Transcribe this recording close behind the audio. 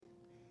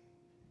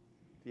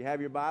If you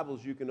have your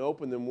Bibles, you can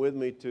open them with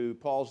me to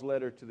Paul's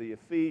letter to the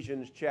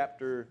Ephesians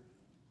chapter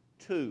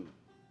 2.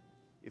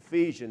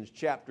 Ephesians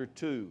chapter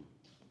 2.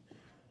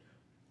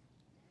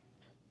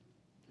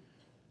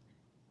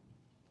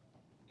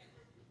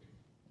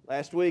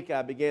 Last week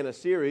I began a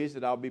series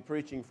that I'll be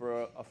preaching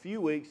for a few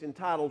weeks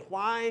entitled,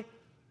 Why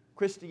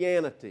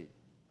Christianity?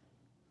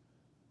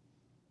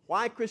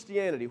 Why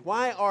Christianity?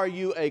 Why are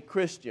you a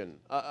Christian?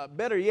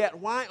 Better yet,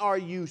 why are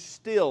you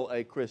still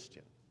a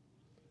Christian?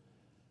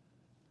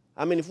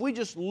 I mean, if we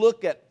just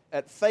look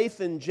at faith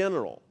in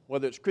general,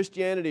 whether it's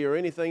Christianity or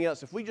anything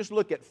else, if we just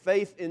look at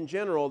faith in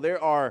general,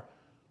 there are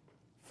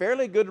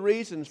fairly good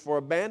reasons for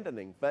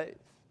abandoning faith.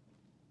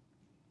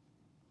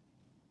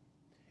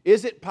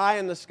 Is it pie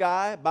in the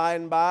sky, by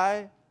and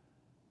by?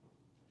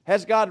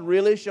 Has God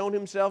really shown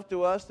Himself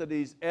to us that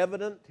He's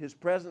evident, His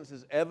presence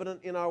is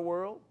evident in our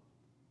world?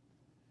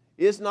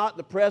 Is not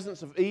the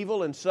presence of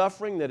evil and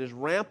suffering that is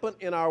rampant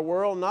in our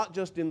world, not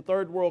just in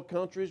third world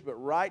countries, but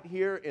right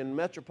here in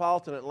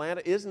metropolitan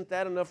Atlanta, isn't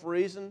that enough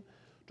reason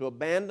to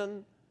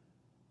abandon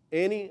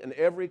any and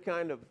every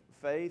kind of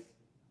faith?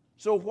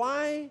 So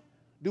why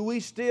do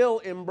we still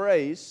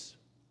embrace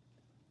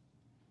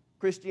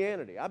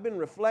Christianity? I've been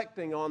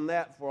reflecting on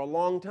that for a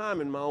long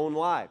time in my own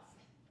life.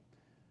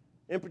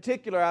 In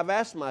particular, I've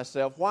asked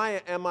myself,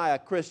 why am I a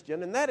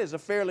Christian? And that is a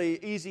fairly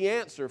easy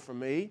answer for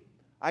me.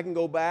 I can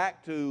go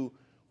back to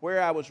where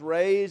I was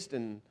raised,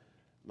 and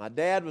my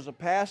dad was a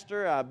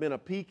pastor. I've been a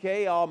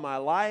PK all my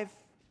life.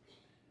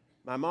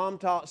 My mom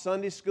taught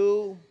Sunday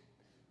school.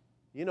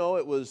 You know,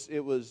 it was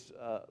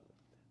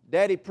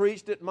Daddy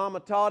preached it, Mama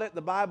taught it,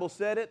 the Bible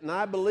said it, and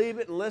I believe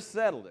it, and let's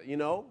settle it, you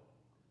know.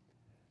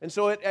 And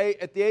so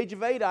at the age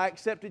of 8, I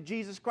accepted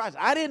Jesus Christ.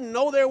 I didn't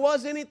know there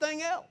was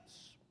anything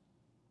else.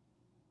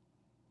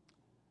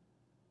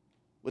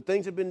 Would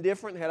things have been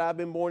different had I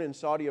been born in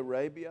Saudi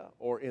Arabia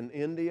or in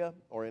India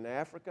or in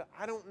Africa?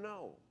 I don't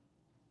know.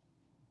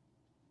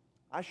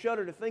 I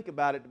shudder to think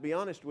about it, to be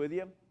honest with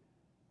you.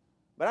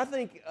 But I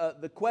think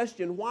the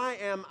question, why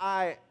am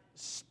I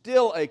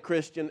still a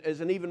Christian,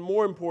 is an even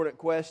more important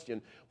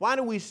question. Why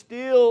do we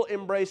still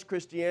embrace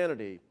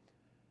Christianity?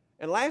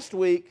 And last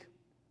week,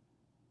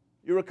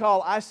 you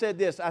recall, I said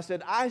this. I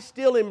said, I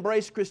still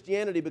embrace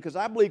Christianity because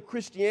I believe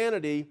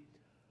Christianity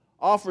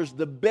offers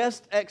the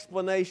best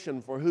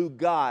explanation for who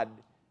God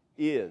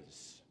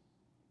is.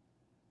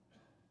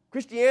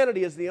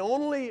 Christianity is the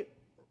only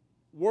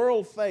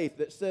world faith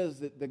that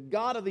says that the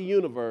God of the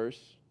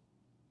universe,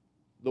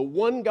 the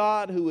one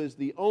God who is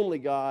the only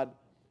God,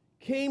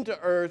 came to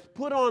earth,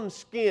 put on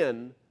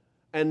skin,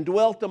 and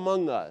dwelt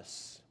among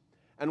us.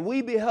 And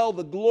we beheld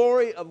the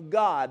glory of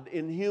God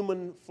in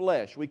human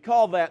flesh. We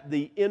call that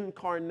the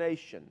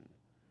incarnation,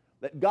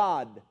 that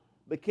God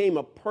became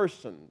a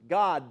person.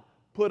 God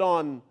put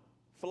on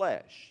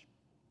flesh.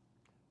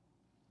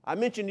 I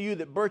mentioned to you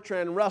that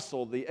Bertrand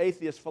Russell, the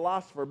atheist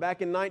philosopher,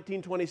 back in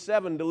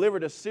 1927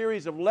 delivered a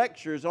series of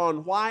lectures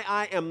on why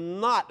I am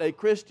not a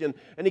Christian.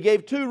 And he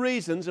gave 2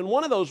 reasons, and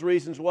one of those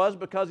reasons was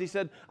because he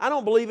said, I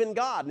don't believe in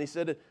God. And he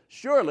said,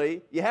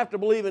 surely you have to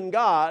believe in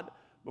God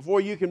before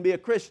you can be a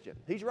Christian.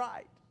 He's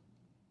right.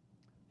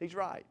 He's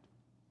right.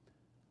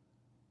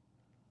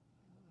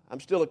 I'm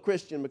still a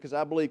Christian because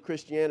I believe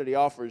Christianity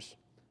offers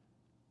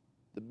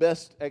the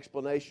best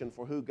explanation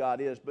for who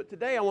God is. But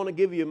today I want to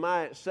give you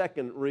my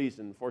second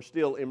reason for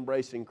still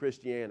embracing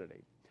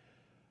Christianity.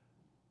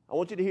 I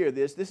want you to hear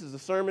this. This is a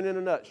sermon in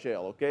a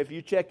nutshell, okay? If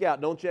you check out,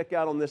 don't check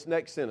out on this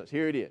next sentence.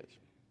 Here it is.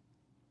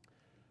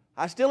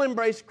 I still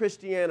embrace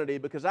Christianity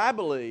because I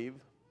believe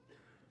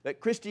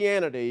that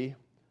Christianity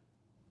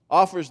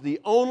offers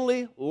the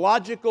only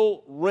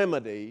logical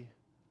remedy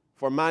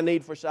for my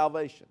need for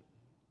salvation.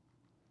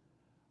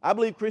 I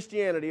believe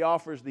Christianity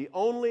offers the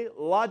only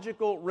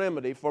logical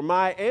remedy for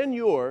my and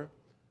your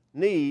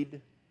need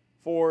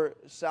for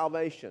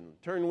salvation.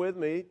 Turn with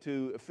me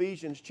to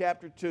Ephesians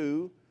chapter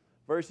 2,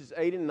 verses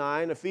 8 and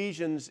 9.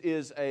 Ephesians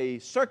is a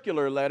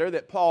circular letter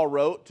that Paul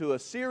wrote to a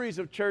series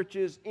of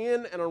churches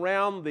in and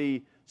around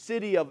the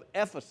city of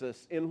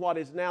Ephesus in what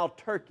is now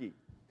Turkey.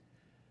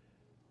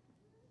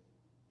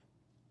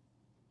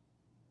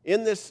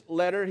 In this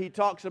letter, he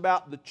talks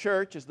about the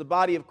church as the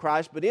body of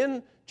Christ, but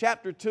in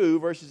chapter 2,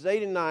 verses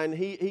 8 and 9,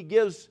 he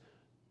gives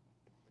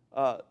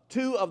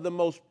 2 of the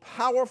most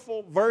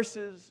powerful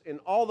verses in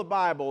all the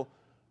Bible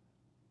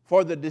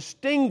for the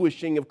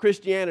distinguishing of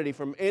Christianity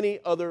from any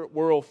other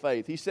world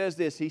faith. He says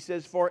this, he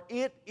says, for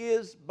it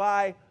is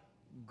by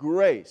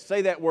grace.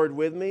 Say that word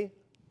with me,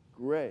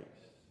 grace.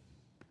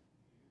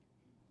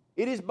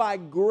 It is by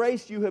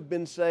grace you have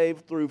been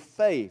saved through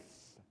faith.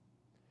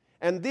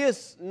 And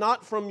this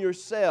not from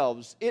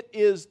yourselves, it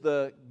is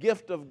the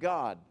gift of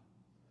God,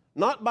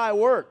 not by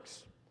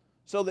works,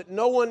 so that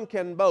no one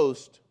can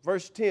boast.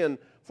 Verse 10,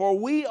 for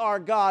we are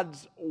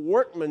God's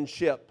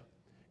workmanship,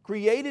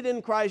 created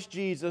in Christ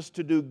Jesus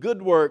to do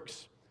good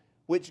works,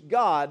 which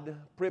God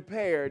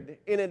prepared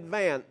in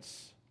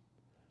advance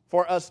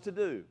for us to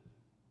do.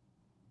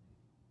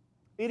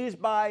 It is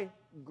by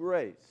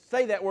grace.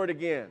 Say that word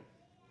again.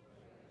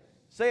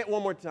 Say it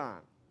one more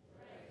time.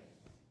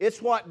 It's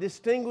what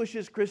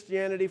distinguishes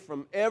Christianity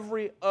from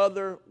every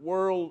other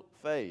world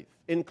faith,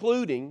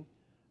 including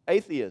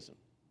atheism.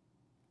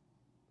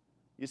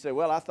 You say,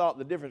 well, I thought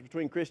the difference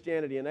between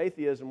Christianity and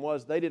atheism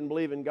was they didn't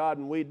believe in God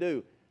and we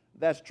do.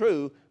 That's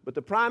true, but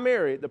the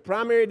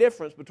primary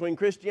difference between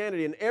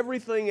Christianity and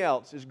everything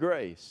else is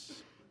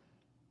grace.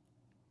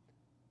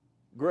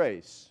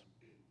 Grace.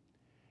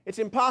 It's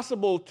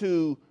impossible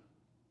to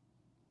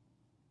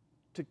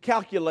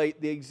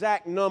calculate the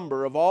exact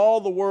number of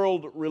all the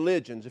world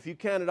religions. If you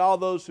counted all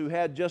those who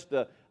had just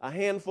a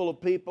handful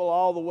of people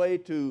all the way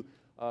to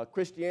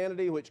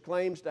Christianity, which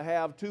claims to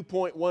have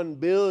 2.1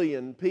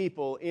 billion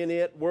people in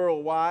it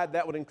worldwide,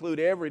 that would include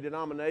every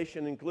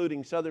denomination,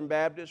 including Southern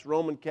Baptists,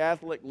 Roman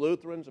Catholic,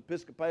 Lutherans,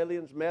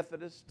 Episcopalians,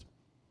 Methodists,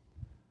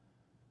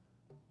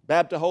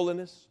 Baptist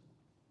Holiness.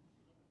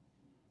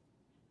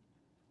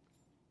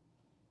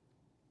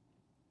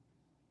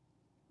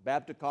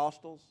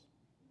 Baptist-Costals.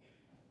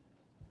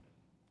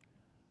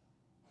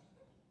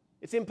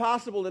 It's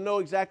impossible to know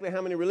exactly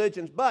how many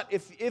religions, but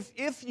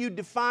if you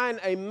define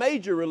a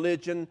major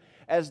religion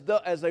as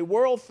a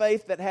world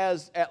faith that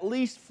has at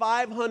least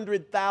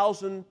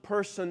 500,000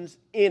 persons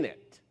in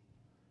it,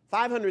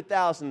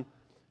 500,000,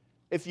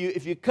 if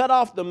you cut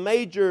off the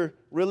major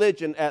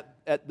religion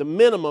at the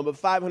minimum of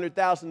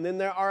 500,000, then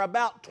there are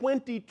about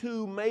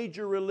 22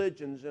 major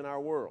religions in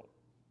our world.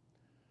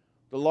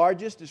 The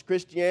largest is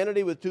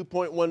Christianity with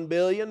 2.1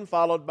 billion,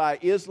 followed by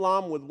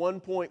Islam with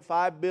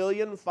 1.5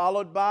 billion,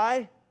 followed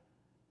by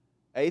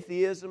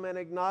atheism and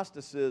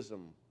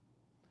agnosticism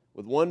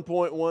with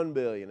 1.1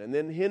 billion, and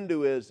then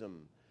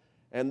Hinduism,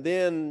 and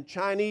then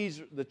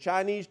the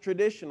Chinese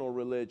traditional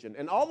religion,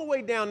 and all the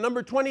way down,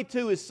 number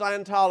 22 is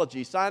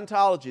Scientology.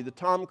 Scientology, the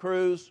Tom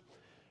Cruise,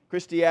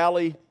 Christy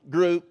Alley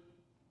group,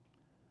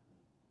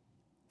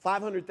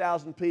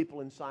 500,000 people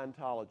in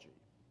Scientology.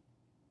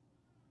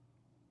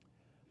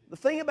 The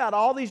thing about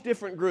all these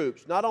different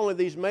groups, not only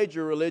these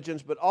major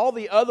religions, but all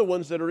the other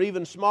ones that are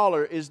even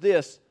smaller, is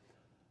this.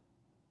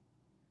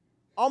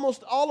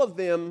 Almost all of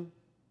them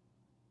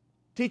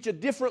teach a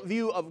different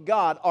view of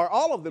God, or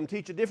all of them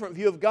teach a different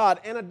view of God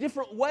and a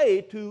different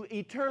way to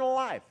eternal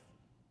life.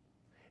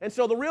 And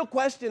so the real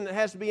question that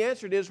has to be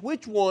answered is,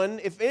 which one,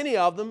 if any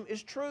of them,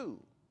 is true?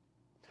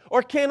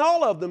 Or can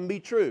all of them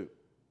be true?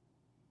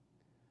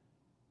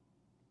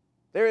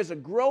 There is a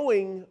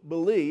growing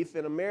belief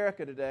in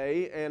America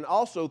today and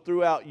also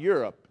throughout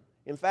Europe.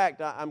 In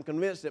fact, I'm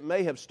convinced it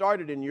may have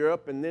started in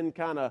Europe and then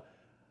kind of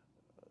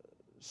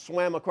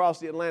swam across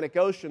the Atlantic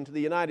Ocean to the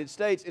United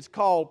States. It's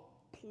called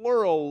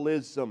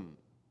pluralism.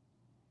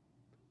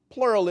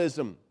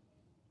 Pluralism.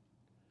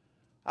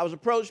 I was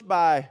approached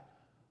by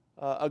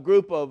a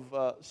group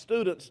of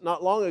students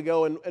not long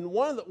ago, and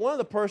one of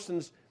the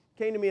persons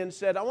came to me and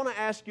said, I want to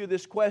ask you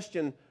this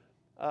question.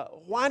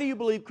 Why do you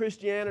believe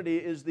Christianity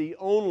is the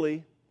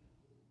only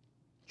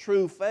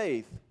true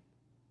faith?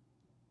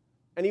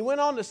 And he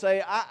went on to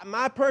say,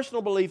 my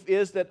personal belief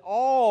is that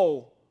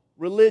all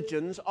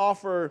religions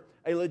offer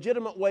a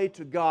legitimate way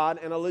to God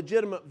and a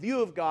legitimate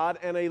view of God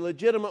and a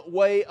legitimate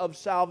way of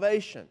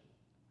salvation.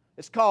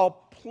 It's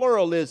called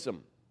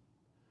pluralism.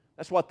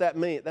 That's what that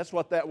means. That's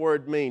what that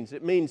word means.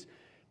 It means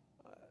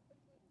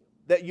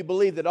that you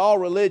believe that all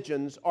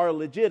religions are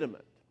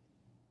legitimate.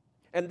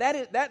 And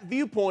that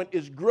viewpoint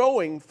is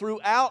growing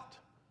throughout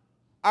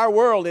our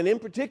world, and in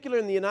particular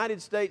in the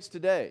United States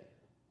today,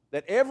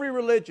 that every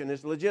religion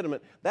is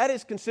legitimate. That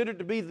is considered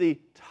to be the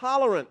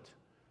tolerant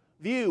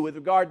view with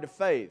regard to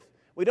faith.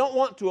 We don't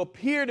want to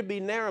appear to be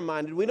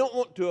narrow-minded. We don't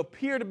want to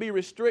appear to be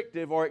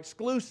restrictive or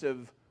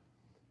exclusive.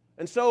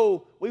 And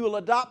so we will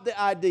adopt the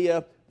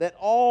idea that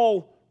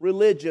all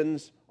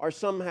religions are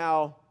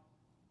somehow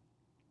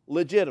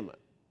legitimate.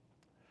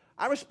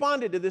 I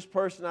responded to this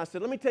person. I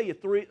said, let me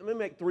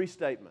make three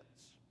statements.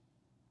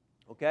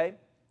 Okay?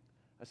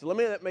 I said, let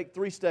me make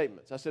three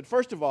statements. I said,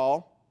 first of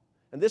all,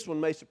 and this one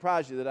may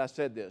surprise you that I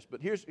said this,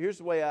 but here's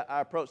the way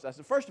I approached it. I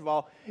said, first of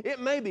all, it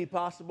may be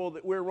possible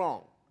that we're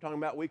wrong. I'm talking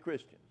about we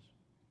Christians.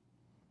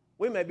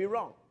 We may be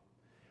wrong.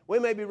 We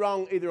may be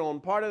wrong either on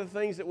part of the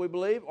things that we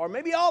believe or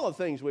maybe all the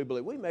things we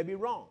believe. We may be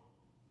wrong.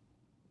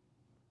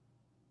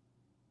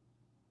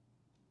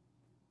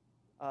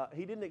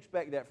 He didn't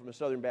expect that from a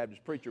Southern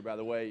Baptist preacher, by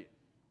the way.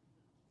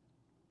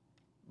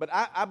 But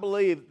I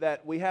believe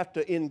that we have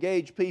to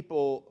engage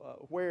people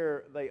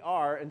where they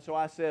are, and so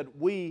I said,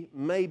 we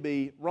may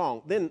be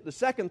wrong. Then the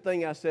second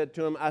thing I said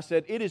to him, I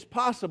said, it is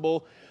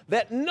possible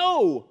that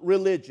no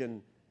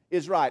religion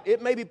is right.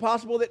 It may be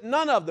possible that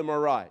none of them are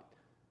right.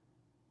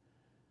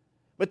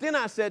 But then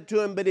I said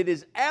to him, but it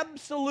is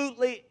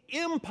absolutely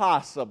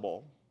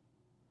impossible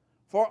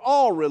for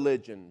all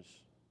religions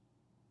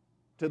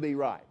to be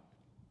right.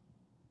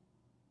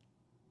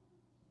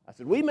 I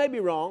said, we may be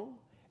wrong.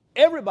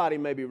 Everybody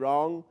may be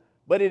wrong,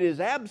 but it is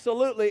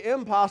absolutely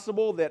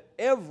impossible that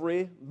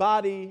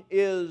everybody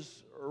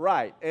is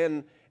right.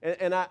 And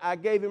I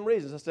gave him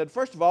reasons. I said,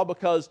 first of all,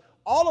 because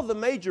all of the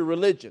major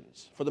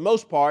religions, for the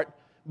most part,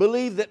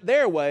 believe that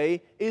their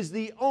way is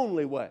the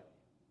only way.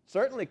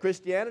 Certainly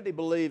Christianity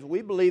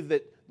we believe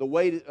that the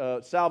way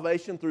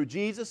salvation through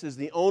Jesus is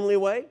the only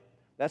way.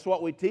 That's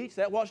what we teach.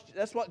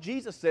 That's what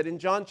Jesus said in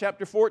John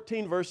chapter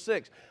 14, verse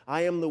 6.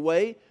 I am the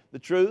way, the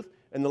truth,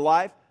 and the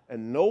life,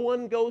 and no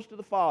one comes to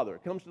the Father,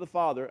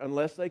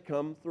 unless they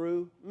come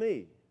through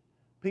me.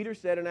 Peter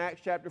said in Acts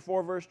chapter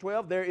 4, verse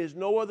 12, there is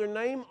no other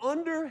name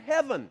under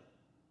heaven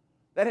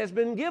that has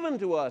been given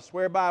to us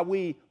whereby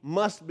we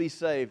must be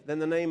saved than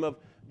the name of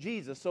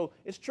Jesus. So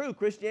it's true,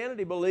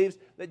 Christianity believes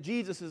that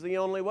Jesus is the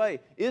only way.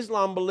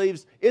 Islam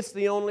believes it's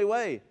the only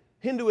way.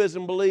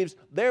 Hinduism believes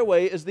their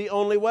way is the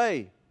only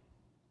way.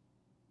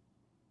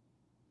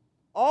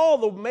 All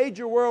the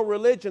major world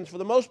religions, for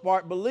the most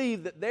part,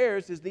 believe that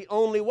theirs is the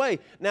only way.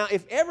 Now,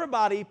 if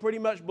everybody pretty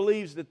much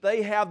believes that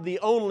they have the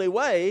only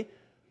way,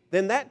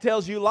 then that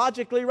tells you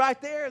logically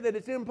right there that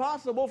it's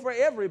impossible for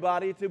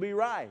everybody to be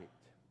right.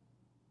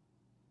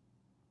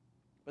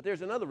 But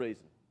there's another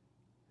reason.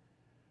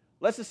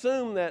 Let's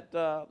assume that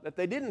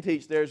they didn't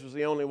teach theirs was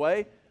the only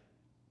way.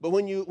 But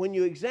when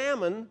you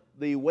examine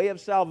the way of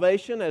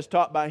salvation as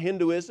taught by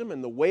Hinduism,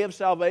 and the way of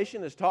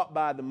salvation as taught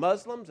by the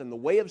Muslims, and the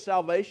way of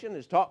salvation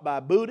as taught by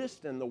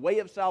Buddhists, and the way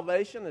of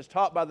salvation as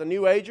taught by the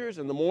New Agers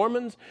and the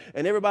Mormons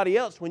and everybody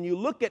else, when you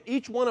look at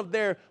each one of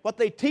what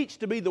they teach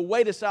to be the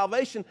way to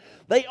salvation,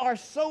 they are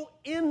so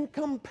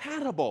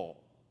incompatible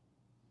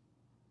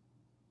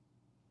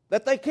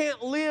that they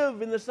can't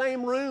live in the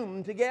same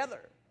room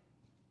together.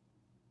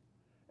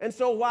 And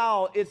so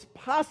while it's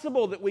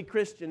possible that we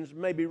Christians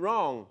may be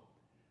wrong,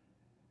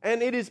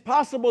 and it is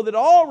possible that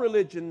all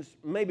religions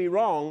may be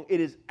wrong, it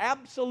is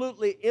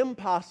absolutely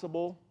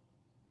impossible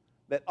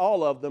that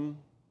all of them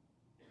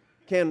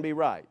can be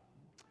right.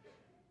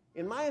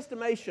 In my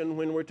estimation,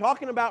 when we're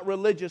talking about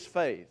religious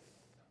faith,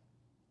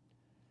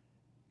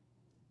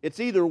 it's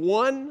either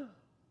one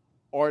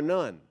or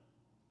none.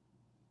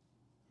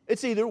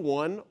 It's either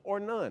one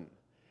or none.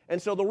 And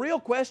so the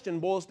real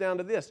question boils down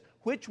to this: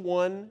 which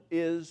one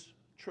is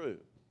true?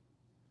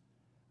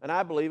 And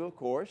I believe, of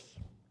course,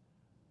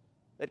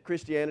 that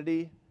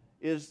Christianity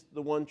is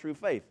the one true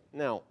faith.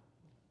 Now,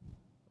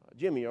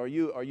 Jimmy, are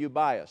you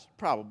biased?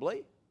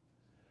 Probably.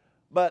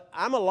 But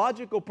I'm a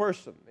logical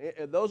person.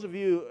 Those of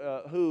you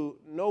who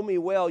know me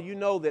well, you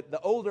know that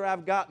the older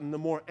I've gotten, the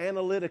more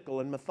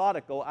analytical and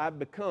methodical I've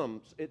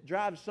become. It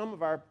drives some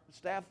of our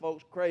staff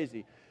folks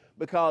crazy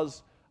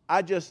because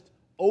I just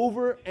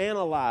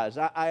overanalyze.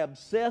 I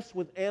obsess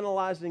with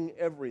analyzing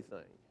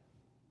everything.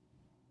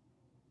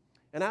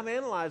 And I've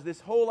analyzed this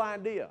whole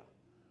idea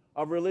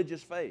of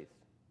religious faith.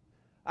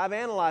 I've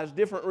analyzed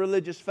different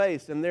religious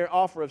faiths and their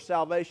offer of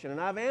salvation. And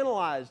I've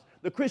analyzed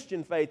the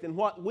Christian faith and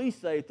what we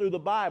say through the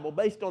Bible,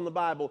 based on the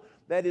Bible,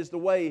 that is the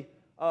way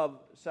of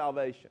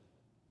salvation.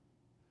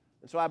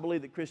 And so I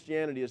believe that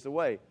Christianity is the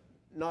way.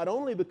 Not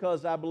only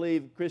because I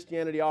believe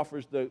Christianity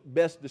offers the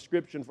best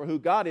description for who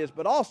God is,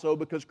 but also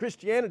because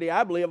Christianity,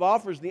 I believe,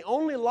 offers the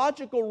only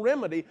logical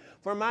remedy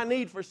for my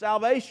need for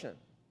salvation.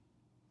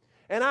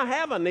 And I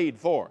have a need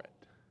for it.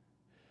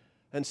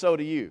 And so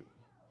do you.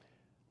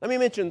 Let me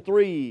mention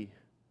three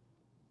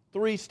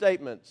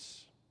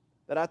statements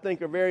that I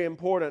think are very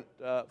important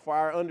for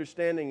our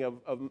understanding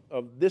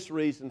of this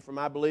reason for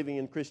my believing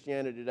in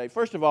Christianity today.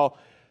 First of all,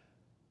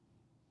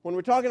 when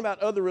we're talking about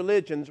other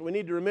religions, we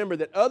need to remember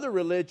that other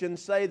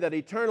religions say that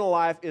eternal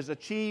life is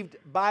achieved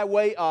by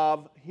way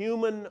of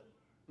human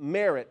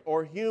merit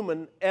or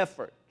human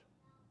effort.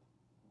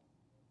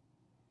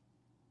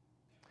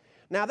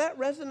 Now that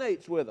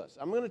resonates with us.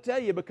 I'm going to tell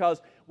you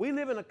because we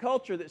live in a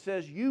culture that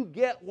says you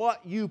get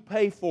what you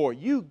pay for.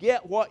 You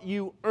get what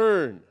you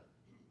earn.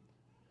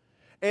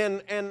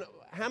 And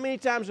how many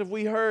times have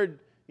we heard,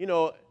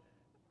 a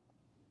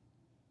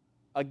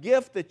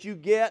gift that you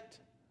get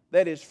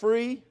that is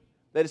free,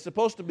 that is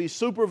supposed to be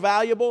super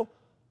valuable,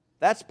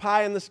 that's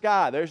pie in the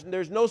sky.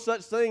 There's no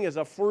such thing as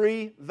a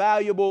free,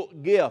 valuable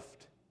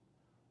gift.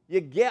 You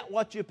get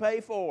what you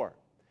pay for.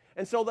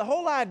 And so the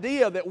whole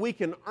idea that we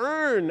can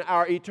earn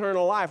our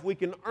eternal life, we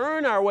can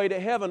earn our way to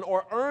heaven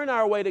or earn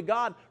our way to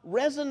God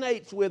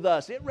resonates with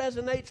us. It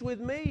resonates with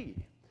me.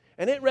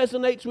 And it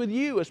resonates with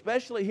you,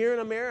 especially here in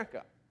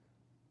America.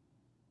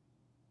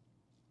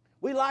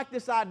 We like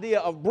this idea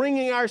of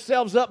bringing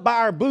ourselves up by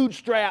our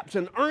bootstraps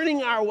and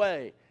earning our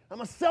way.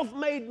 I'm a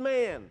self-made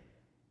man.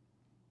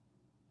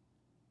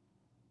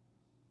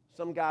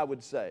 Some guy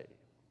would say,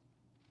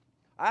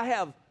 I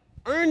have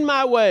earned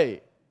my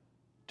way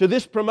to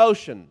this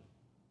promotion,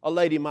 a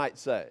lady might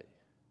say.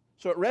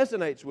 So it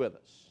resonates with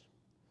us.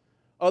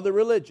 Other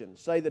religions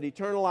say that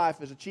eternal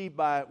life is achieved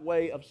by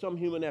way of some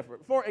human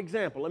effort. For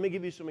example, let me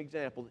give you some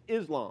examples.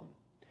 Islam.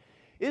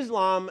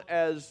 Islam,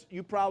 as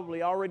you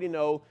probably already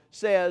know,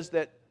 says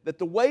that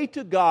the way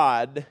to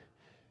God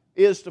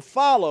is to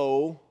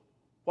follow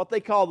what they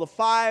call the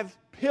 5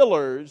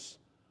 pillars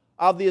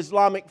of the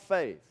Islamic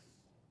faith.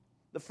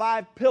 The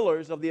 5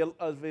 pillars of the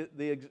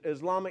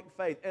Islamic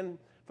faith. And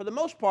for the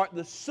most part,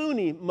 the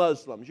Sunni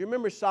Muslims. You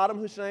remember Saddam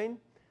Hussein?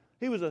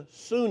 He was a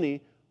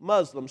Sunni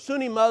Muslim.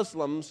 Sunni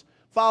Muslims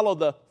follow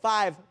the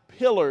 5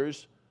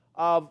 pillars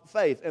of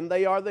faith, and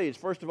they are these.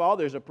 First of all,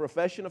 there's a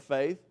profession of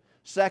faith.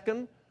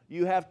 Second,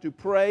 you have to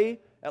pray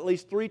at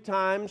least 3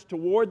 times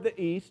toward the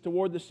east,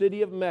 toward the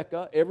city of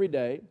Mecca every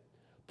day.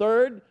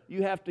 Third,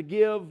 you have to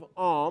give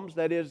alms,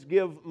 that is,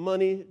 give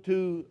money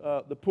to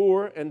the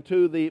poor and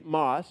to the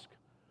mosque.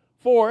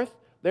 Fourth,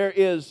 there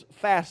is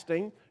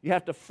fasting. You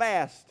have to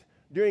fast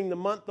during the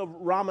month of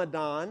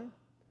Ramadan,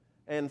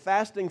 and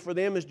fasting for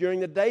them is during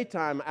the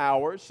daytime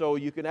hours, so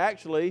you can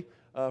actually,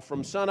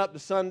 from sun up to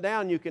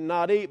sundown, you can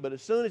not eat, but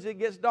as soon as it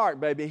gets dark,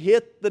 baby,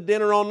 hit the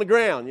dinner on the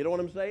ground. You know what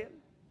I'm saying?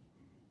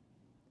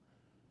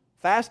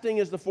 Fasting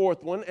is the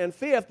fourth one. And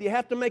fifth, you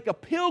have to make a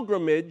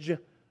pilgrimage,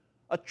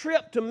 a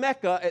trip to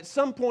Mecca at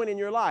some point in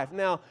your life.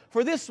 Now,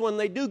 for this one,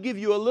 they do give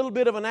you a little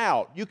bit of an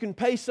out. You can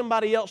pay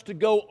somebody else to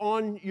go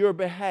on your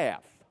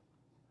behalf.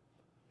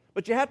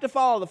 But you have to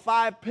follow the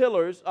 5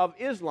 pillars of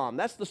Islam.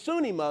 That's the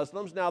Sunni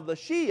Muslims. Now, the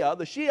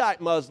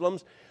Shiite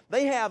Muslims,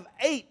 they have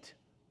 8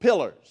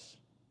 pillars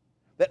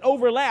that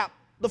overlap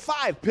the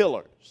 5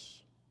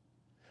 pillars.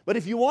 But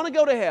if you want to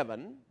go to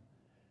heaven,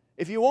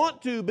 if you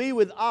want to be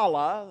with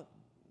Allah,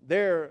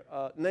 their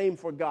name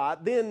for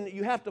God, then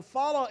you have to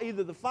follow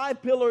either the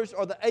 5 pillars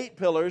or the 8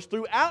 pillars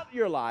throughout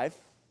your life.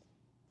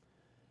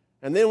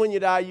 And then when you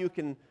die, you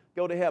can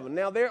go to heaven.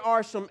 Now, there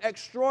are some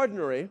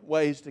extraordinary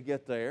ways to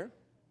get there.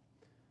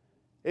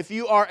 If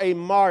you are a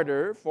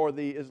martyr for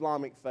the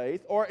Islamic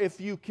faith, or if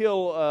you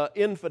kill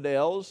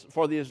infidels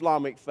for the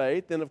Islamic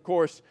faith, then of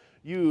course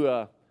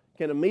you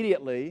can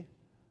immediately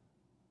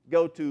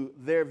go to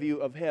their view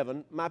of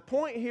heaven. My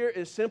point here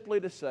is simply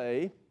to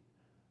say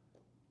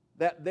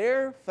that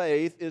their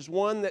faith is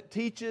one that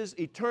teaches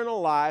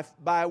eternal life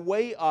by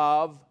way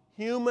of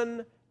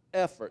human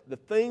effort, the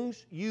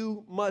things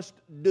you must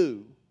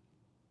do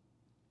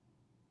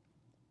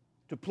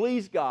to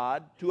please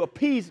God, to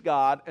appease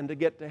God, and to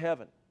get to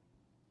heaven.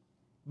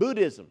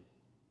 Buddhism,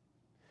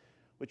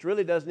 which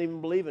really doesn't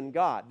even believe in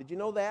God. Did you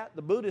know that?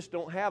 The Buddhists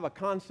don't have a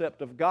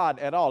concept of God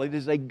at all. It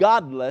is a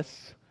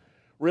godless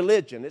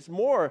religion. It's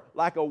more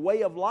like a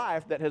way of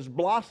life that has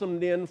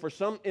blossomed for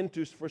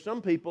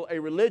some people a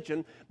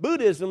religion.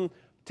 Buddhism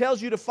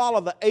tells you to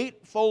follow the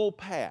Eightfold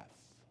Path.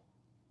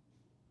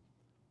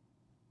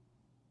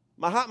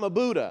 Mahatma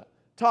Buddha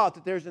taught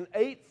that there's an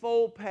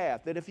Eightfold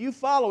Path, that if you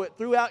follow it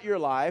throughout your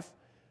life,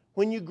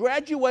 when you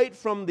graduate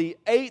from the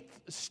 8th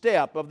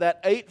step of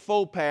that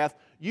Eightfold Path,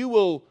 you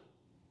will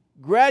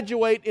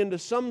graduate into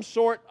some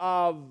sort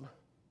of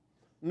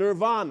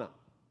nirvana.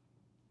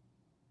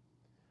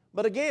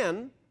 But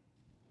again,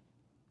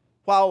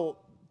 while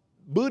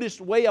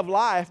Buddhist way of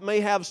life may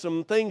have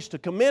some things to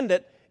commend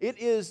it, it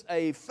is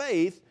a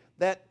faith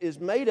that is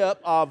made up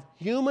of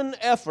human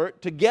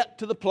effort to get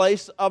to the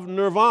place of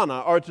nirvana,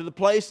 or to the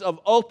place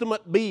of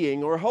ultimate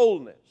being or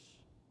wholeness.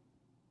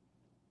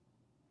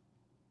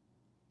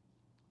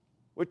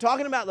 We're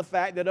talking about the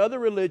fact that other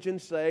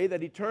religions say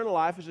that eternal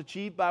life is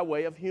achieved by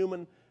way of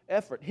human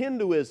effort.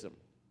 Hinduism.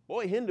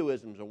 Boy,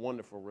 Hinduism is a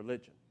wonderful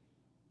religion.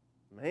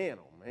 Man,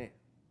 oh man.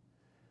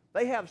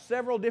 They have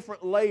several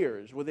different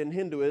layers within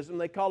Hinduism.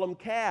 They call them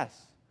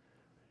castes.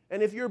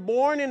 And if you're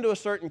born into a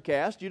certain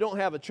caste, you don't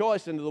have a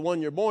choice into the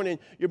one you're born in.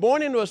 You're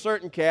born into a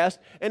certain caste,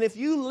 and if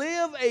you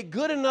live a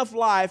good enough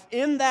life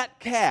in that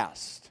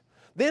caste,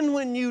 then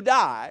when you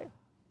die,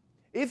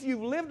 if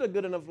you've lived a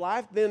good enough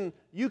life, then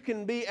you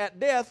can be at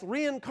death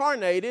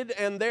reincarnated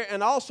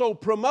and also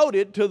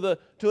promoted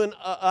to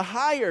a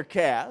higher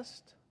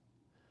caste.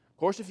 Of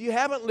course, if you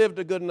haven't lived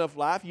a good enough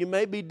life, you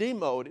may be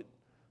demoted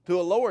to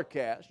a lower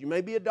caste. You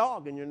may be a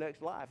dog in your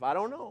next life. I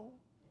don't know.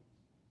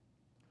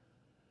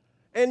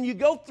 And you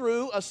go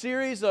through a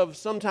series of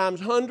sometimes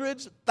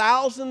hundreds,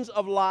 thousands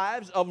of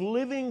lives, of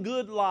living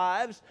good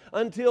lives,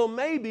 until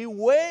maybe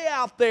way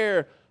out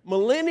there,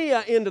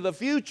 millennia into the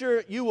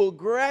future, you will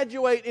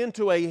graduate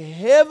into a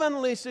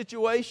heavenly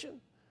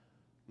situation.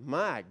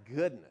 My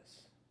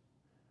goodness.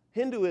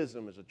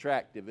 Hinduism is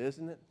attractive,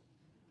 isn't it?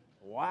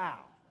 Wow.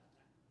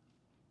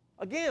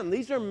 Again,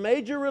 these are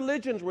major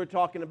religions we're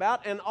talking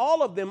about, and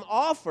all of them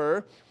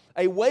offer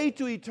a way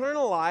to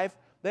eternal life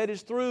that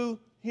is through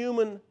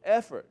human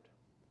effort.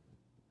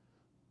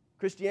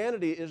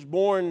 Christianity is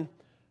born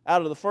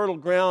out of the fertile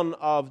ground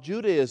of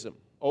Judaism.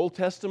 Old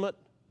Testament,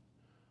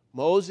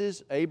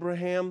 Moses,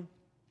 Abraham.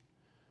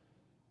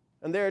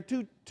 And there are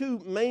two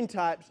main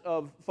types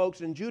of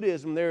folks in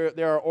Judaism. There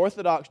are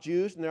Orthodox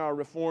Jews and there are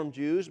Reformed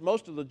Jews.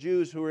 Most of the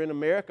Jews who are in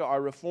America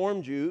are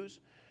Reformed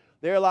Jews.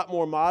 They're a lot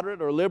more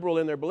moderate or liberal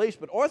in their beliefs.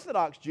 But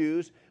Orthodox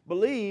Jews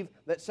believe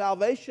that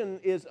salvation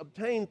is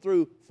obtained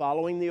through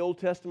following the Old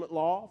Testament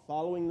law,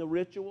 following the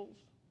rituals.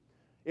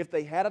 If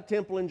they had a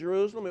temple in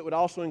Jerusalem, it would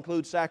also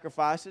include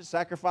sacrifices.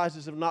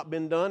 Sacrifices have not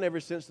been done ever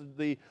since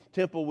the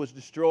temple was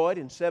destroyed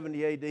in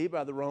 70 A.D.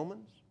 by the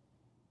Romans.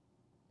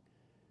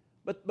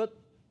 But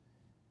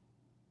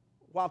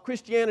while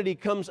Christianity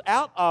comes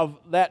out of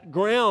that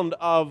ground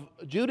of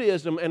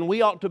Judaism, and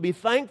we ought to be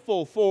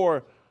thankful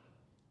for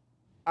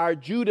our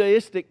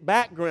Judaistic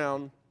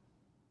background,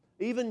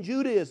 even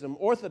Judaism,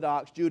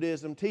 Orthodox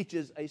Judaism,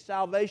 teaches a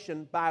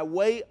salvation by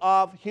way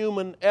of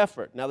human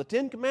effort. Now, the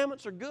Ten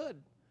Commandments are good.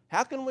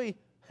 How can we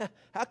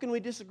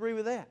disagree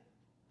with that?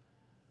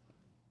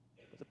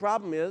 But the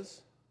problem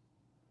is,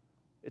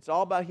 It's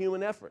all about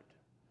human effort.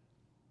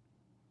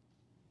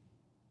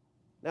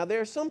 Now,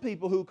 there are some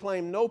people who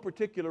claim no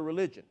particular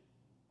religion.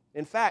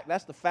 In fact,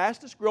 that's the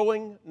fastest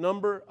growing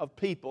number of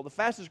people, the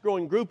fastest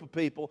growing group of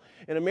people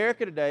in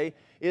America today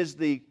is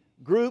the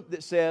group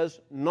that says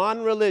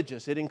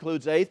non-religious. It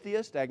includes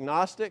atheists,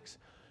 agnostics.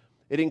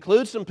 It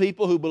includes some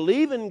people who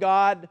believe in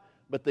God,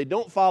 but they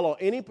don't follow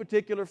any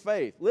particular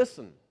faith.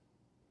 Listen,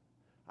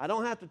 I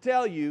don't have to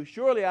tell you,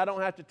 surely I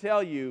don't have to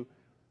tell you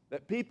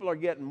that people are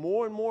getting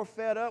more and more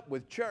fed up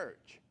with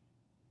church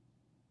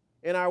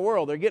in our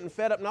world. They're getting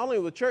fed up not only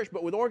with church,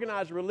 but with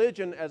organized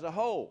religion as a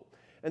whole.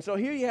 And so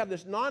here you have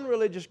this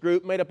non-religious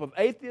group made up of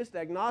atheists,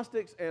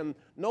 agnostics, and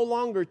no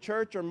longer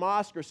church or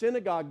mosque or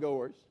synagogue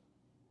goers.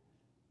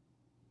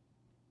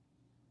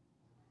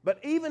 But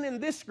even in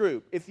this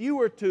group, if you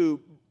were to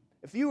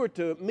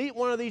meet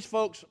one of these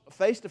folks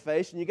face to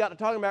face and you got to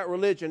talking about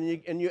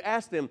religion and you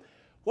ask them,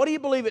 what do you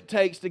believe it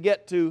takes to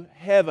get to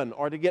heaven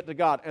or to get to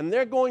God? And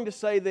they're going to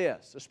say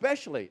this,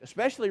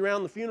 especially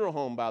around the funeral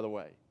home, by the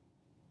way.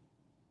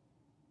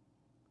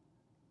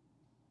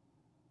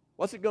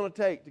 What's it going to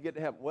take to get to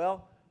heaven?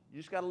 Well, you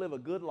just got to live a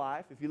good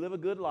life. If you live a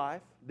good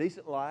life,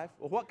 decent life,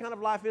 well, what kind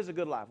of life is a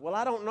good life? Well,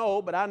 I don't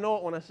know, but I know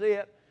it when I see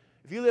it.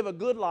 If you live a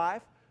good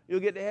life, you'll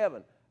get to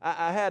heaven.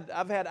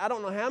 I've had I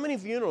don't know how many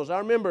funerals. I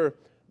remember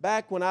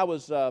back when I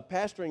was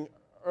pastoring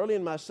early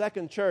in my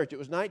second church. It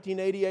was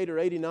 1988 or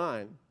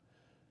 89.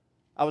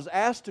 I was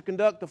asked to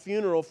conduct a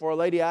funeral for a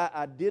lady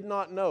I did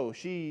not know.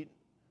 She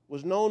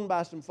was known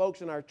by some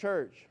folks in our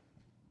church.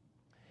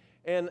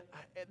 And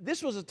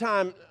this was a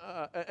time,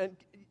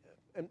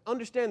 and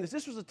understand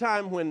this was a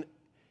time when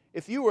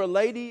if you were a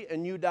lady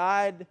and you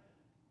died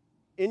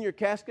in your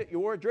casket, you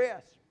wore a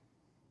dress.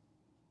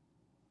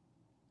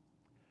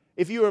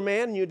 If you were a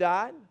man and you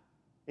died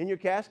in your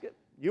casket,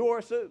 you wore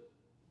a suit.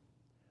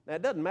 Now,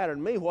 it doesn't matter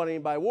to me what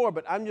anybody wore,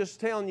 but I'm just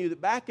telling you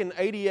that back in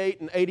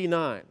 88 and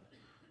 89,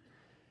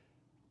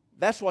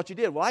 that's what you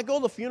did. Well, I go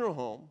to the funeral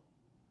home,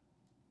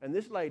 and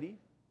this lady,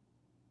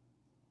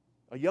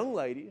 a young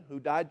lady who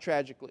died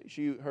tragically,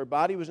 her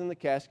body was in the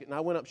casket, and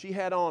I went up. She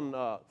had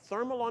on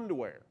thermal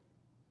underwear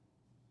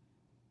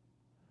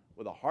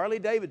with a Harley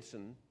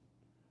Davidson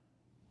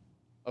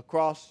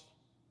across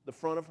the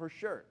front of her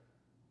shirt.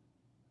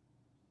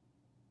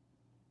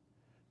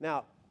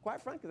 Now,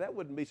 quite frankly, that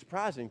wouldn't be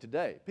surprising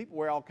today. People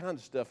wear all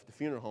kinds of stuff at the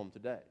funeral home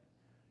today.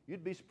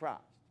 You'd be surprised.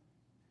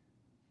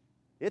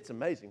 It's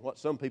amazing what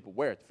some people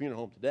wear at the funeral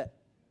home today.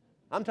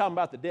 I'm talking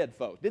about the dead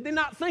folks. Did they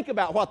not think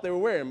about what they were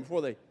wearing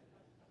before they...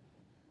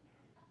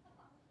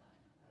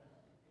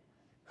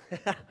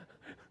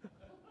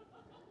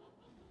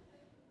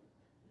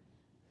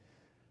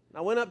 I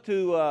went up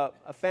to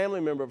a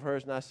family member of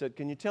hers and I said,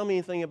 can you tell me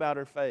anything about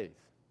her faith?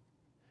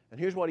 And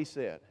here's what he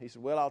said. He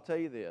said, well, I'll tell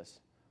you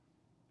this.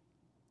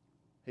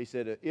 He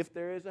said, if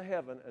there is a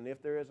heaven and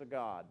if there is a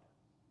God,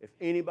 if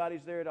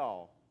anybody's there at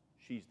all,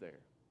 she's there.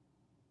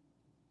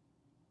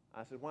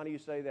 I said, why do you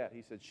say that?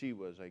 He said, she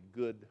was a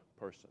good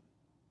person.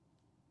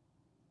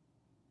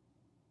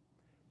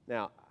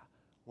 Now,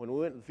 when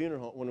we went to the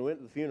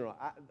funeral,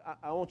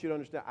 I want you to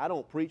understand, I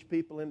don't preach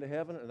people into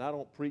heaven and I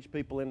don't preach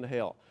people into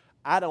hell.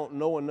 I don't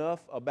know enough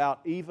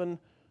about even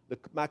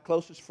my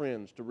closest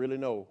friends to really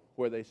know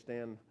where they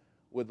stand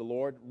with the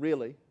Lord,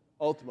 really,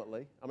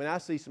 ultimately. I mean, I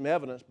see some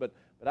evidence, but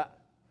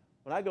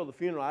when I go to the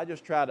funeral, I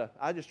just try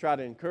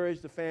to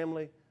encourage the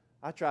family.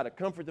 I try to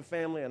comfort the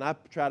family, and I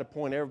try to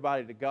point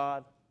everybody to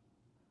God.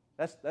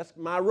 That's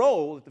my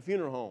role at the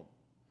funeral home.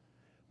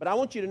 But I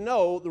want you to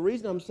know, the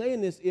reason I'm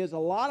saying this is a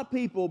lot of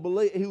people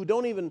who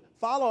don't even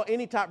follow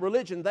any type of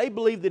religion, they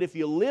believe that if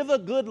you live a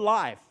good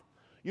life,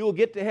 you will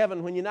get to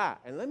heaven when you're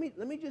not. And let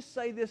me just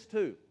say this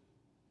too.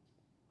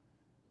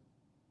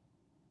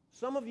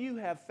 Some of you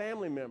have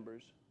family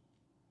members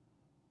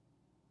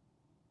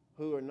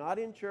who are not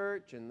in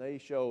church and they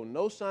show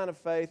no sign of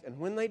faith, and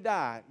when they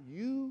die,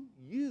 you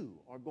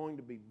are going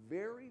to be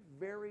very,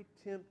 very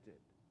tempted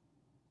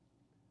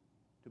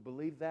to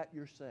believe that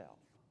yourself.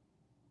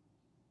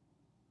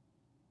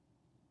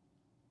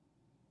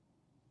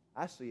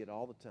 I see it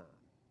all the time.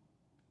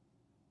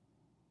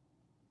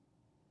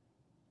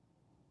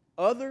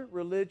 Other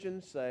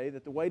religions say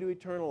that the way to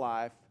eternal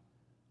life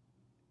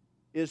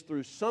is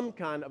through some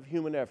kind of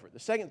human effort. The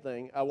second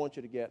thing I want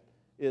you to get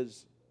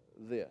is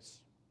this.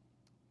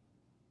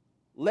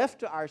 Left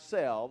to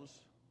ourselves,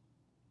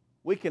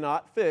 we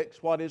cannot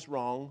fix what is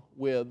wrong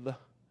with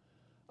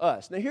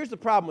us. Now, here's the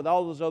problem with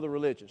all those other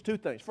religions. Two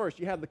things. First,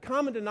 you have the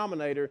common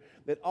denominator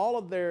that all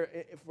of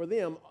for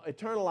them,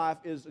 eternal life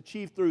is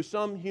achieved through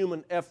some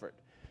human effort.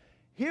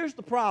 Here's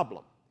the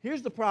problem.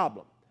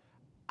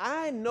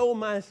 I know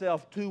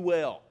myself too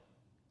well.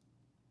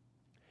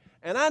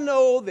 And I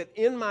know that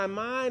in my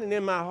mind and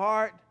in my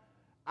heart,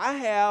 I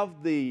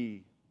have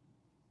the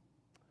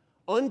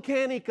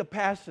uncanny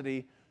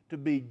capacity to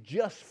be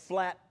just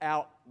flat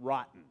out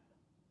rotten.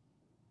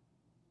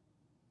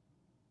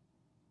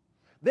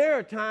 There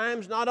are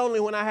times not only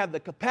when I have the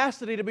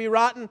capacity to be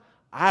rotten,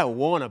 I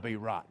want to be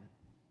rotten.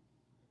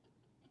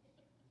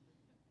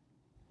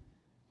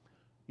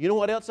 You know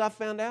what else I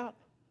found out?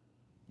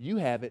 You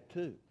have it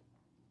too.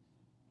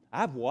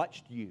 I've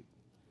watched you.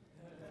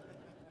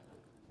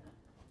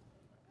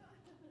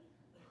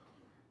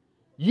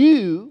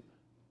 You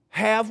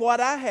have what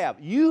I have.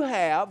 You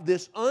have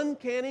this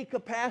uncanny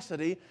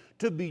capacity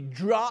to be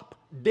drop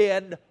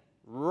dead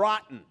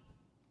rotten.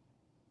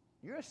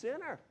 You're a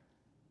sinner.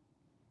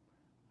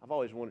 I've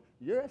always wondered,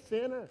 you're a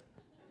sinner.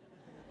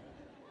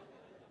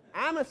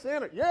 I'm a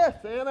sinner. You're a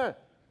sinner.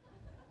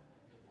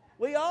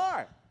 We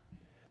are.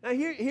 Now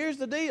here's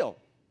the deal.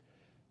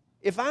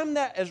 If I'm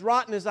that as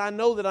rotten as I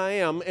know that I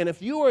am, and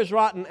if you are as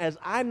rotten as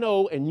I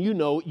know and you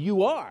know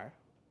you are,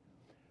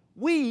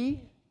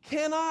 we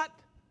cannot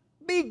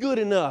be good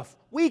enough.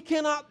 We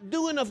cannot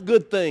do enough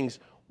good things.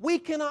 We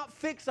cannot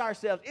fix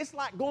ourselves. It's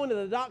like going to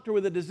the doctor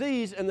with a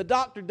disease, and the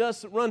doctor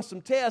runs some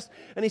tests,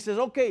 and he says,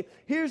 okay,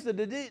 here's the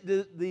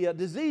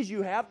disease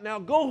you have. Now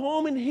go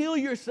home and heal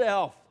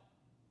yourself.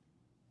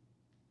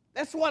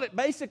 That's what it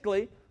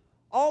basically,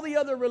 all the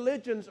other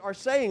religions are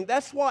saying.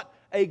 That's what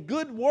a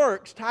good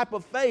works type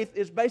of faith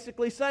is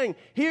basically saying.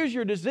 Here's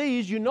your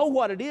disease. You know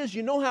what it is.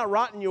 You know how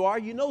rotten you are.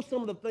 You know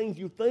some of the things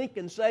you think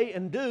and say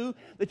and do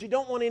that you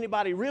don't want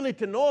anybody really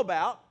to know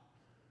about.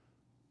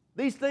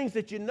 These things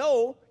that you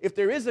know, if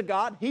there is a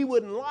God, He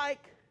wouldn't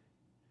like.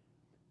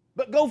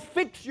 But go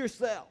fix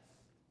yourself.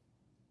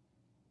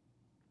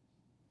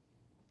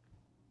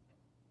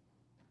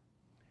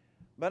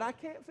 But I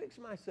can't fix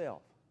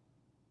myself.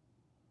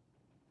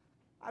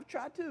 I've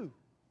tried to.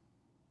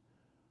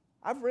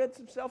 I've read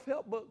some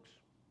self-help books.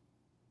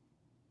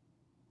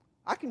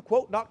 I can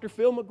quote Dr.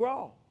 Phil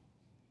McGraw.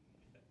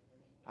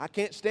 I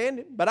can't stand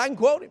him, but I can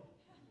quote him.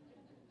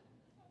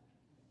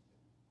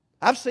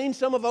 I've seen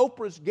some of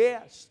Oprah's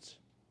guests.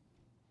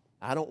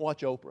 I don't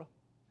watch Oprah.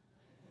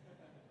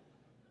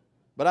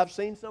 But I've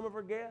seen some of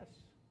her guests.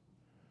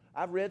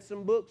 I've read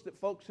some books that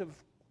folks have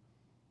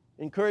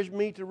encouraged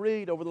me to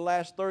read over the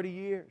last 30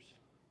 years.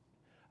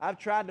 I've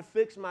tried to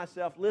fix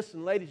myself.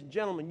 Listen, ladies and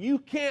gentlemen, you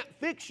can't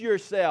fix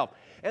yourself.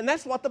 And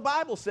that's what the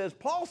Bible says.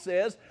 Paul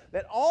says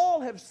that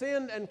all have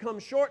sinned and come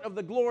short of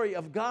the glory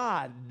of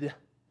God.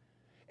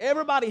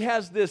 Everybody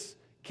has this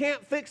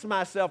can't fix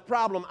myself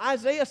problem.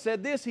 Isaiah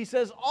said this. He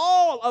says,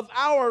 all of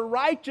our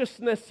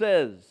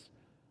righteousnesses,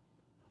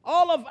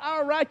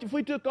 if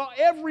we took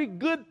every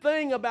good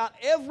thing about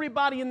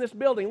everybody in this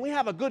building, we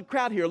have a good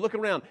crowd here, look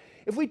around.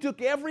 If we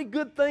took every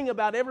good thing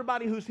about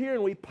everybody who's here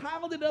and we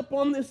piled it up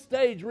on this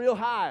stage real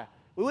high,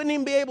 we wouldn't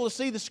even be able to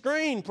see the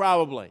screen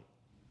probably.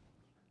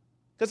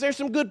 Because there's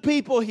some good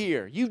people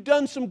here. You've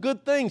done some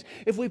good things.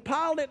 If we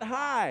piled it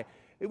high,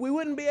 we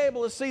wouldn't be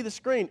able to see the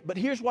screen. But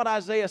here's what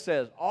Isaiah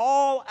says.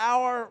 All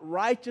our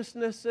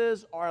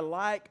righteousnesses are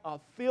like a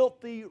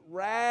filthy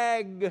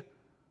rag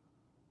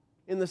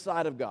in the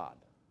sight of God.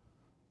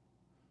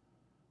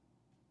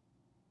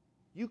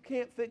 You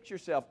can't fix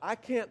yourself. I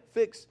can't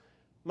fix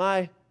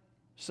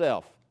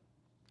myself.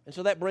 And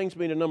so that brings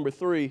me to number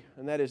 3,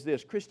 and that is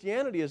this.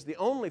 Christianity is the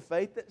only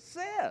faith that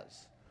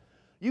says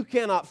you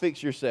cannot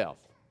fix yourself,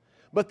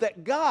 but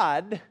that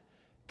God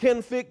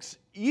can fix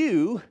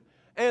you,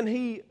 and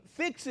He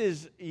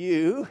fixes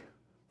you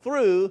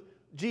through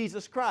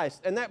Jesus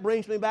Christ. And that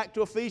brings me back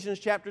to Ephesians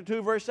chapter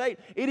 2, verse 8.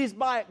 It is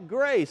by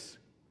grace.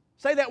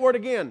 Say that word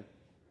again.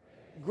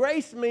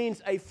 Grace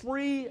means a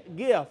free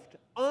gift,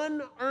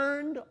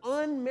 unearned,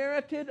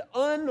 unmerited,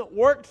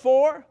 unworked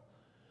for.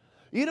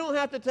 You don't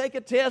have to take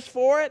a test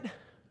for it.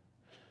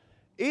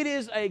 It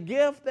is a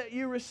gift that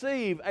you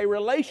receive, a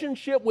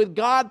relationship with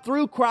God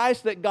through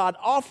Christ that God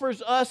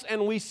offers us,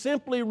 and we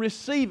simply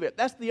receive it.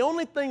 That's the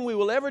only thing we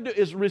will ever do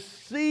is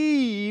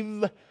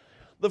receive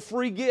the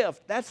free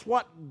gift. That's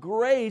what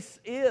grace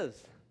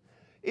is.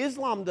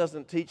 Islam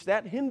doesn't teach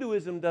that.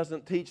 Hinduism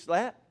doesn't teach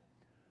that.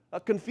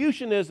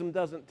 Confucianism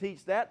doesn't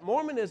teach that.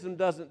 Mormonism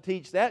doesn't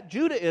teach that.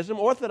 Judaism,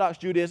 Orthodox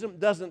Judaism,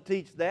 doesn't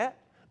teach that.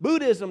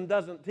 Buddhism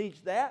doesn't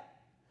teach that.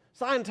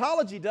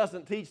 Scientology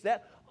doesn't teach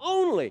that.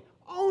 Only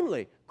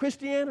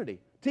Christianity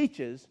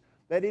teaches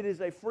that it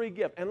is a free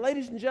gift. And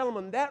ladies and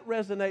gentlemen, that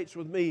resonates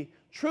with me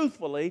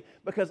truthfully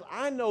because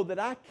I know that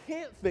I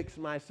can't fix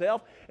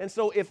myself. And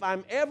so if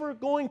I'm ever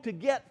going to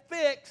get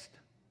fixed,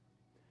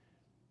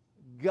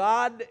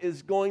 God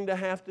is going to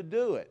have to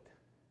do it.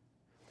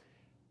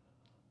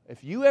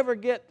 If you ever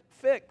get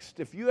fixed,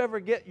 if you ever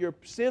get your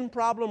sin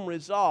problem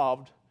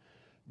resolved,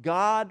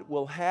 God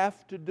will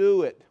have to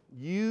do it.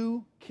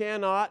 You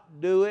cannot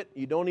do it.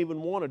 You don't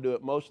even want to do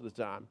it most of the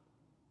time.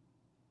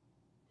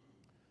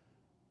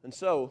 And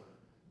so,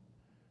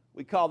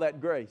 we call that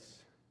grace.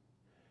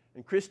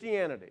 And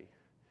Christianity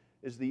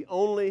is the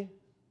only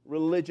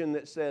religion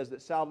that says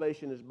that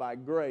salvation is by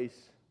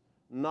grace,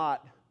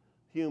 not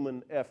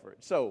human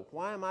effort. So,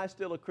 why am I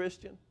still a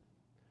Christian?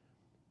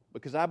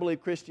 Because I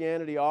believe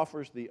Christianity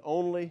offers the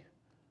only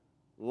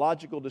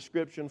logical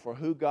description for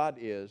who God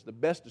is, the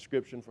best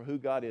description for who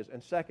God is.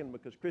 And second,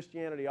 because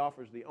Christianity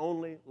offers the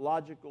only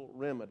logical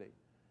remedy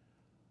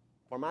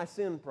for my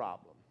sin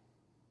problem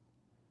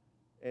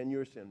and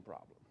your sin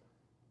problem.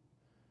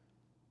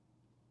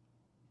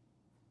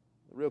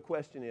 The real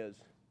question is,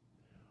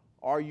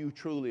 are you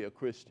truly a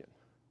Christian?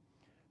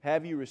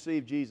 Have you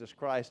received Jesus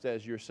Christ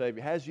as your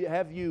Savior?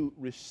 Have you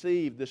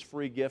received this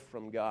free gift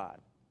from God?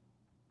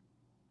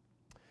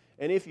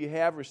 And if you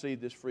have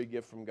received this free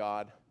gift from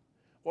God,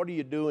 what are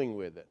you doing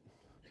with it?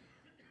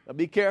 Now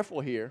be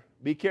careful here.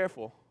 Be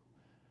careful.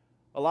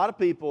 A lot of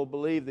people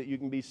believe that you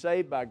can be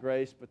saved by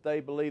grace, but they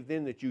believe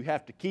then that you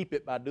have to keep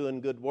it by doing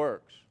good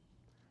works.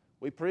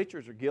 We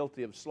preachers are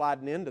guilty of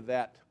sliding into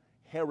that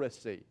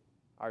heresy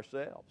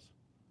ourselves.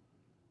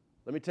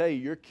 Let me tell you,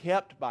 you're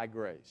kept by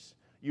grace.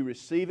 You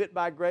receive it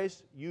by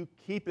grace, you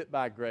keep it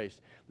by grace.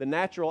 The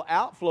natural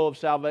outflow of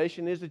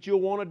salvation is that you'll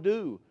want to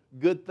do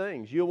good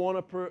things. You'll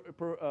want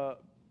to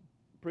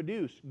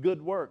produce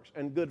good works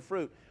and good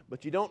fruit.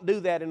 But you don't do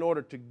that in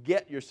order to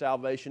get your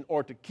salvation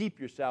or to keep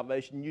your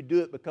salvation. You do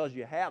it because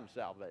you have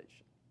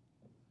salvation.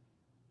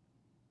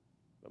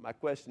 But my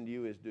question to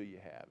you is, do you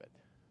have it?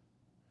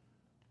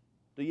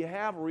 Do you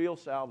have real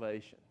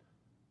salvation?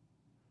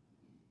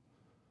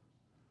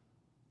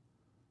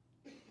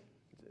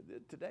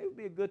 Today would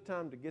be a good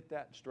time to get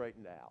that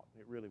straightened out.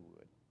 It really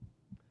would.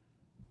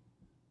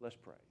 Let's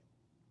pray.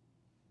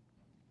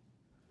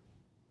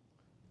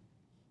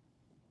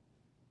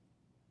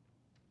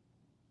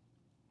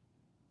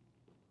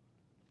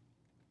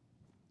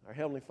 Our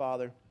Heavenly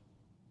Father,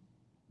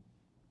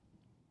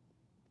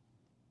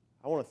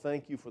 I want to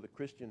thank you for the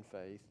Christian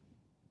faith.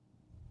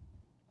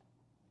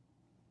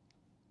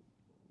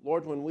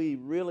 Lord, when we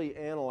really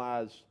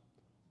analyze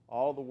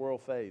all the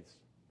world faiths,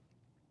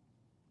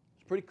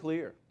 it's pretty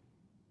clear,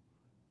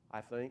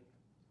 I think,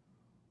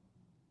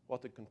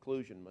 what the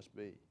conclusion must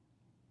be.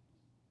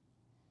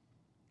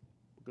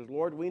 Because,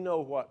 Lord, we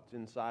know what's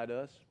inside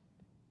us.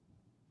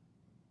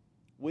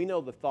 We know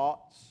the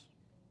thoughts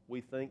we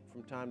think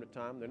from time to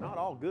time. They're not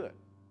all good.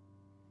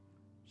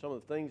 Some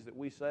of the things that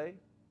we say,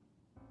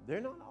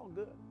 they're not all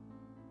good.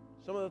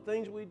 Some of the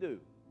things we do,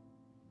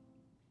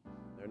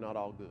 they're not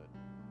all good.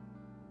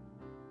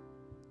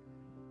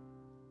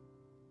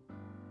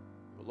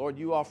 But Lord,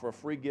 you offer a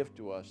free gift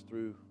to us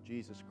through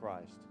Jesus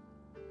Christ.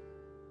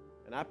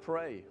 And I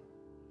pray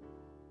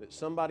that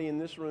somebody in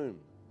this room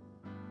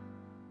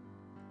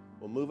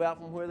will move out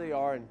from where they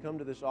are and come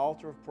to this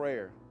altar of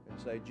prayer and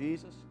say,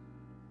 Jesus,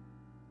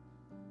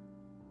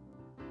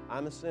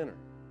 I'm a sinner.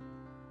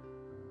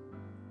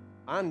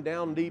 I'm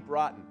down deep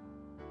rotten.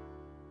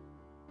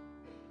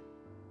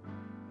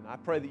 And I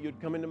pray that you'd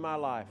come into my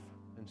life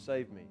and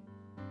save me.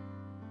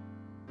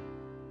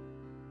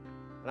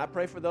 And I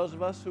pray for those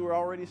of us who are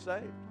already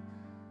saved,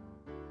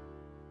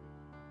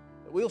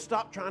 that we'll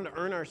stop trying to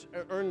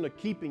earn the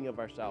keeping of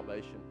our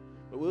salvation,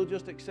 but we'll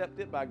just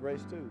accept it by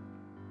grace too.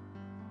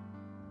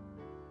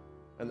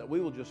 And that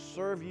we will just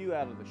serve you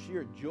out of the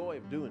sheer joy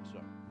of doing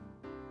so.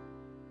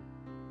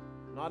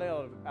 Not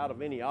out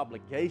of any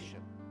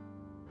obligation.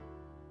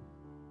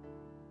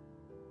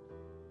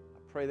 I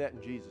pray that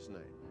in Jesus'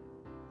 name.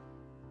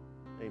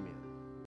 Amen.